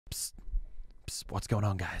What's going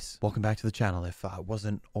on, guys? Welcome back to the channel. If I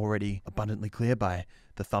wasn't already abundantly clear by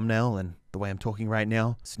the thumbnail and the way I'm talking right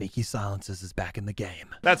now, Sneaky Silences is back in the game.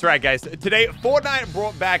 That's right, guys. Today, Fortnite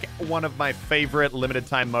brought back one of my favorite limited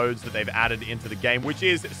time modes that they've added into the game, which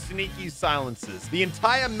is Sneaky Silences. The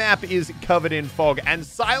entire map is covered in fog, and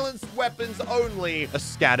silenced weapons only are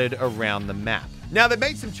scattered around the map. Now, they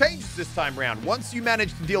made some changes this time around. Once you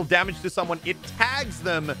manage to deal damage to someone, it tags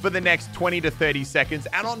them for the next 20 to 30 seconds.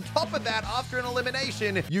 And on top of that, after an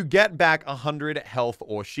elimination, you get back 100 health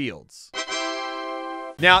or shields.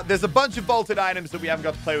 Now, there's a bunch of bolted items that we haven't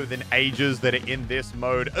got to play with in ages that are in this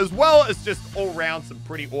mode, as well as just all around some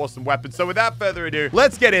pretty awesome weapons. So without further ado,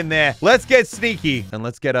 let's get in there, let's get sneaky, and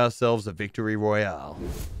let's get ourselves a victory royale.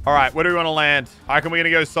 All right, where do we want to land? I reckon we're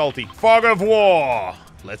going to go salty. Fog of war.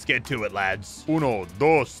 Let's get to it, lads. Uno,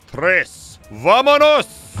 dos, tres.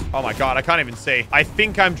 Vamonos! Oh my god, I can't even see. I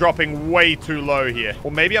think I'm dropping way too low here.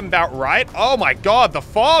 Or maybe I'm about right. Oh my god, the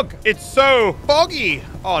fog. It's so foggy.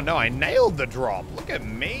 Oh no, I nailed the drop. Look at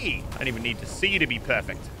me. I don't even need to see to be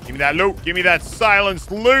perfect. Give me that loot. Give me that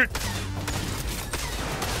silenced loot.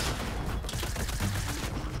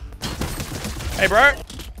 Hey, bro.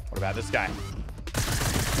 What about this guy?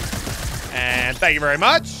 And thank you very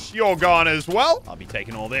much. You're gone as well. I'll be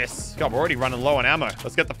taking all this. God, we're already running low on ammo.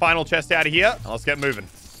 Let's get the final chest out of here. And let's get moving.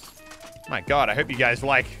 My God, I hope you guys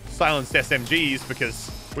like silenced SMGs because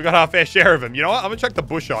we got our fair share of them. You know what? I'm gonna chuck the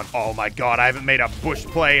bush on. Oh my God, I haven't made a bush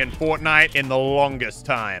play in Fortnite in the longest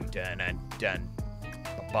time. Dun dun dun.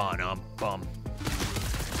 Bum.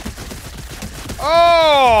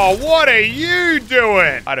 Oh, what are you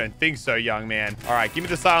doing? I don't think so, young man. All right, give me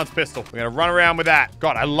the silenced pistol. We're going to run around with that.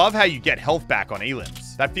 God, I love how you get health back on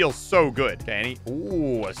elims. That feels so good. Okay,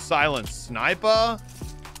 ooh, a silenced sniper.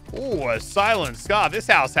 Ooh, a silenced scar. This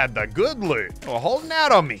house had the good loot. Oh, holding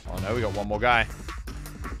out on me. Oh, no, we got one more guy.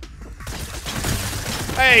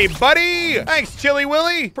 Hey, buddy. Thanks, Chili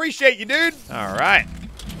Willy. Appreciate you, dude. All right,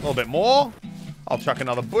 a little bit more. I'll chuck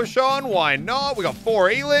another bush on. Why not? We got 4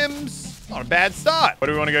 elims. Not a bad start. Where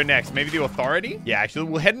do we want to go next? Maybe the authority? Yeah, actually,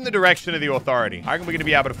 we'll head in the direction of the authority. I reckon we're going to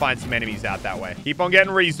be able to find some enemies out that way. Keep on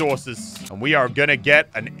getting resources. And we are going to get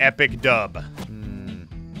an epic dub.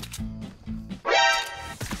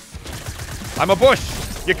 I'm a bush.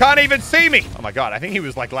 You can't even see me. Oh my God, I think he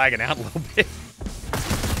was like lagging out a little bit.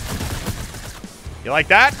 You like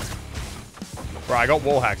that? Bro, I got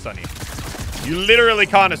wall hacks on you. You literally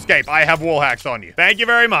can't escape. I have wall hacks on you. Thank you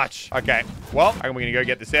very much. Okay. Well, we're going to go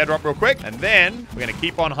get this airdrop real quick. And then we're going to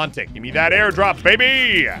keep on hunting. Give me that airdrop,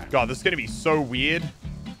 baby. God, this is going to be so weird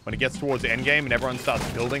when it gets towards the end game and everyone starts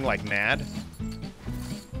building like mad.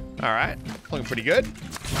 All right. Looking pretty good.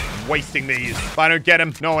 I'm wasting these. If I don't get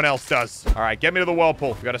them, no one else does. All right. Get me to the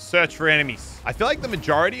whirlpool. We got to search for enemies. I feel like the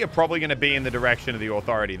majority are probably going to be in the direction of the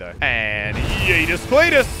authority, though. And Yeetus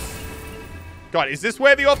Cletus. God, is this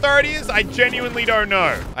where the authority is? I genuinely don't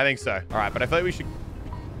know. I think so. All right, but I feel like we should...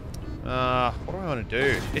 what do I want to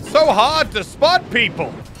do? It's so hard to spot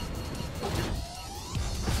people.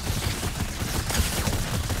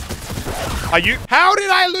 Are you... How did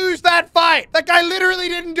I lose that fight? That guy literally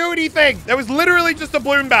didn't do anything. There was literally just a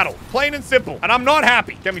balloon battle. Plain and simple. And I'm not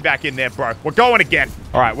happy. Get me back in there, bro. We're going again.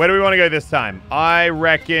 All right, where do we want to go this time? I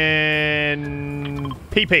reckon...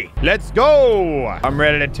 PP. Let's go. I'm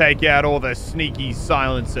ready to take out all the sneaky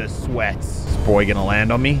silencer sweats. Is boy gonna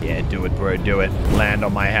land on me? Yeah, do it, bro. Do it. Land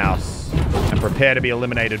on my house. And prepare to be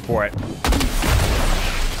eliminated for it.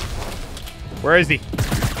 Where is he?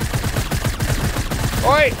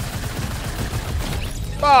 Oi!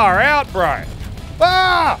 Far out, bro.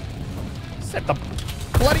 Ah! Set the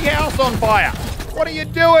bloody house on fire. What are you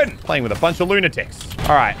doing? Playing with a bunch of lunatics.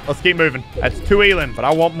 All right, let's keep moving. That's 2 elim, but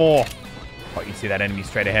I want more. Oh, you can see that enemy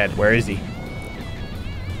straight ahead. Where is he?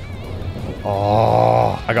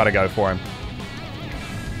 Oh, I gotta go for him.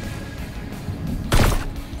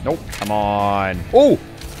 Nope. Come on. Oh,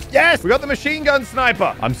 yes! We got the machine gun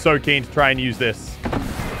sniper. I'm so keen to try and use this.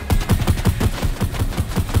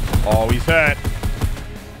 Oh, he's hurt.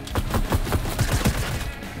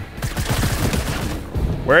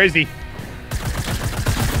 Where is he?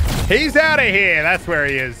 He's out of here. That's where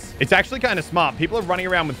he is. It's actually kind of smart. People are running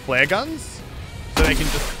around with flare guns so they can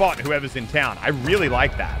just spot whoever's in town. I really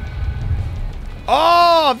like that.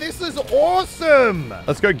 Oh, this is awesome.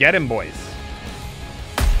 Let's go get him, boys.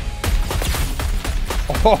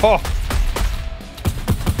 Oh,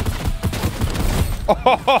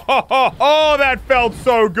 oh, that felt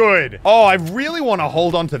so good. Oh, I really want to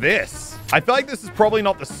hold on to this. I feel like this is probably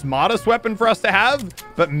not the smartest weapon for us to have,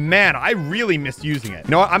 but man, I really miss using it.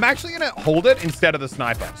 You know what? I'm actually going to hold it instead of the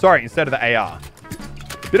sniper. Sorry, instead of the AR.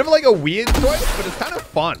 Bit of like a weird choice, but it's kind of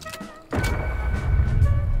fun.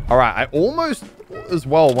 All right, I almost as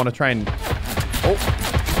well want to try and... Oh.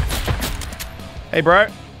 Hey, bro.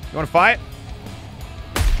 You want to fight?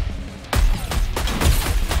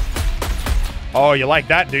 Oh, you like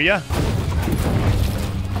that, do you?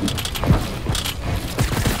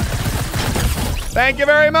 Thank you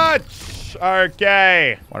very much.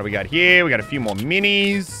 Okay. What do we got here? We got a few more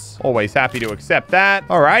minis. Always happy to accept that.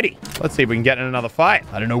 Alrighty. Let's see if we can get in another fight.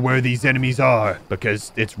 I don't know where these enemies are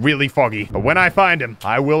because it's really foggy. But when I find them,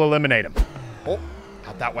 I will eliminate them. Oh,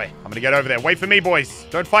 out that way. I'm going to get over there. Wait for me, boys.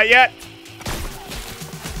 Don't fight yet.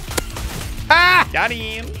 Ah! Got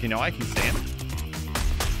him. You know, I can see him.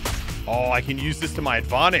 Oh, I can use this to my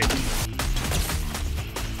advantage.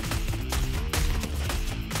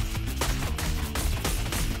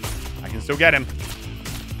 I can still get him.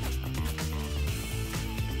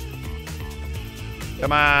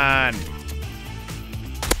 Come on.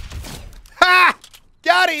 Ha!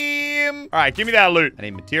 Got him. All right, give me that loot. I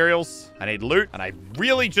need materials. I need loot. And I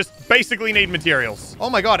really just basically need materials. Oh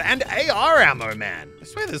my God. And AR ammo, man. I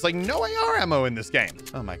swear there's like no AR ammo in this game.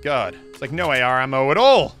 Oh my God. It's like no AR ammo at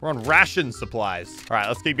all. We're on ration supplies. All right,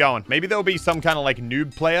 let's keep going. Maybe there'll be some kind of like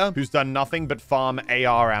noob player who's done nothing but farm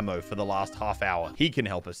AR ammo for the last half hour. He can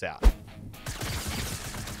help us out.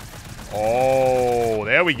 Oh,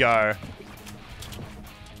 there we go.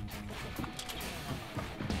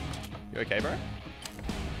 You okay, bro?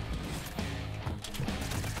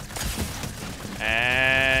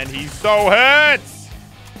 And he's so hurt.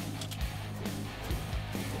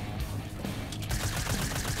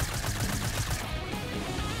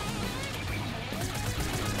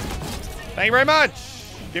 Thank you very much.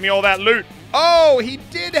 Give me all that loot. Oh, he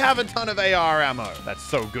did have a ton of AR ammo. That's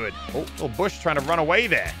so good. Oh, little bush trying to run away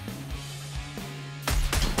there.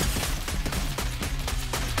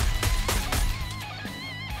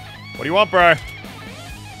 What do you want, bro?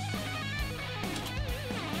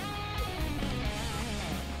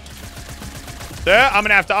 Sir, I'm going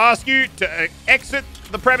to have to ask you to exit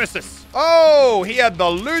the premises. Oh, he had the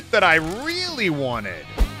loot that I really wanted.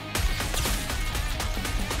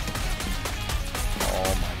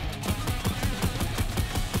 Oh,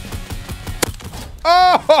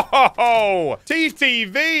 my. Oh,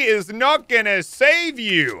 TTV is not going to save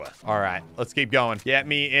you. All right, let's keep going. Get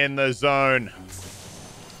me in the zone.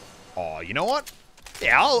 Oh, you know what?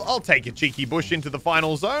 Yeah, I'll take a cheeky bush into the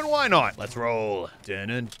final zone. Why not? Let's roll.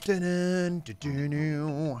 If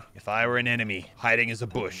I were an enemy hiding as a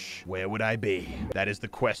bush, where would I be? That is the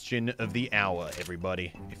question of the hour,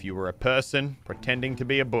 everybody. If you were a person pretending to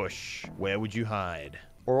be a bush, where would you hide?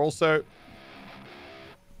 Or also...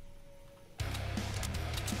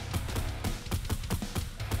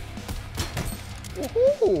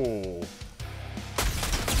 Ooh.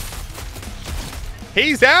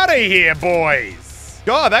 He's out of here, boys.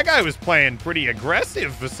 God, that guy was playing pretty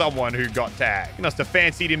aggressive for someone who got tagged. He must have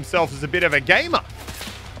fancied himself as a bit of a gamer.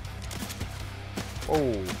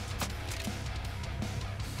 Oh.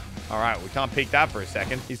 All right, we can't peek that for a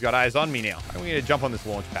second. He's got eyes on me now. I'm going to jump on this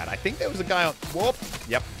launch pad. I think there was a guy on... Whoop.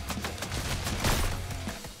 Yep.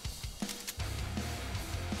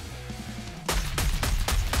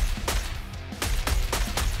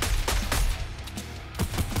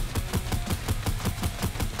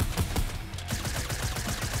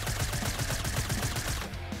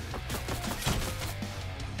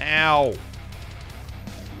 Ow.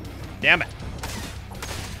 Damn it.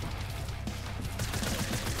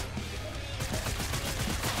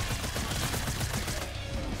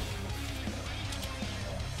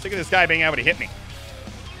 Sick of this guy being able to hit me.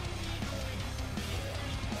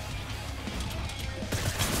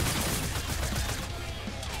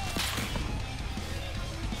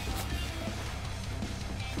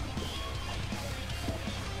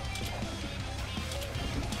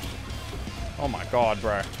 Oh my God,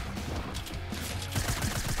 bro.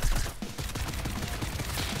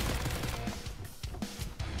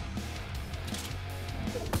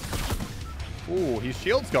 Ooh, his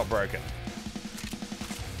shield's got broken.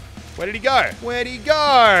 Where did he go? Where'd he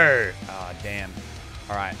go? Oh, damn.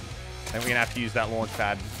 All right. I think we're going to have to use that launch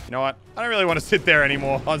pad. You know what? I don't really want to sit there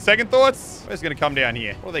anymore. On second thoughts, we're just going to come down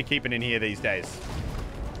here. What are they keeping in here these days?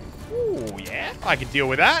 Ooh, yeah. I could deal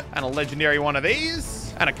with that. And a legendary one of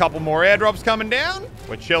these. And a couple more airdrops coming down.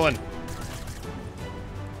 We're chilling.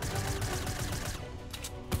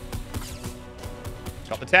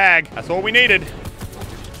 Got the tag. That's all we needed.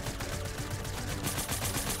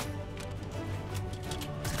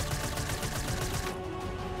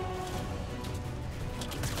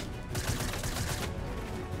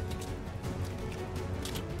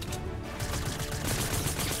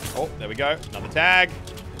 Oh, there we go. Another tag.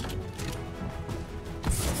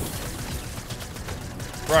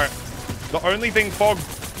 Bro, the only thing Fog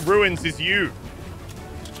ruins is you.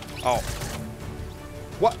 Oh.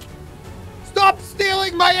 What? Stop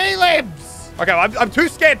stealing my A-libs! Okay, I'm too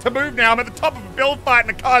scared to move now. I'm at the top of a build fight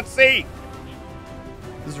and I can't see.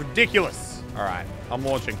 This is ridiculous. All right, I'm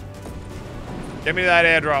launching. Give me that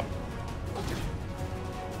airdrop.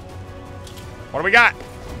 What do we got?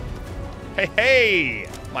 Hey, hey,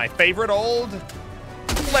 my favorite old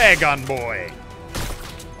flare gun boy.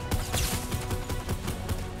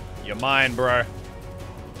 You're mine, bro.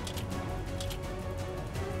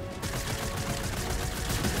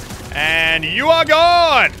 And you are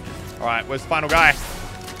gone. All right, where's the final guy?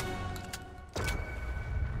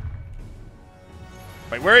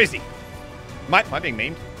 Wait, where is he? Am I being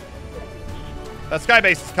memed? That sky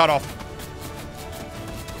base is cut off.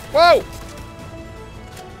 Whoa!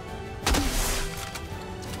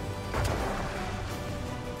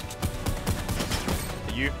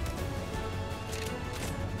 You.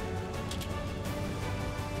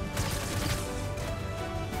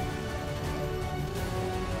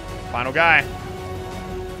 Final guy.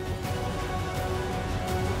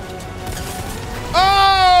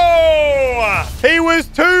 Oh! He was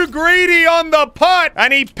too greedy on the putt,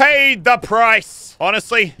 and he paid the price.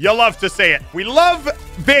 Honestly, you love to see it. We love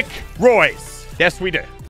Vic Royce. Yes, we do.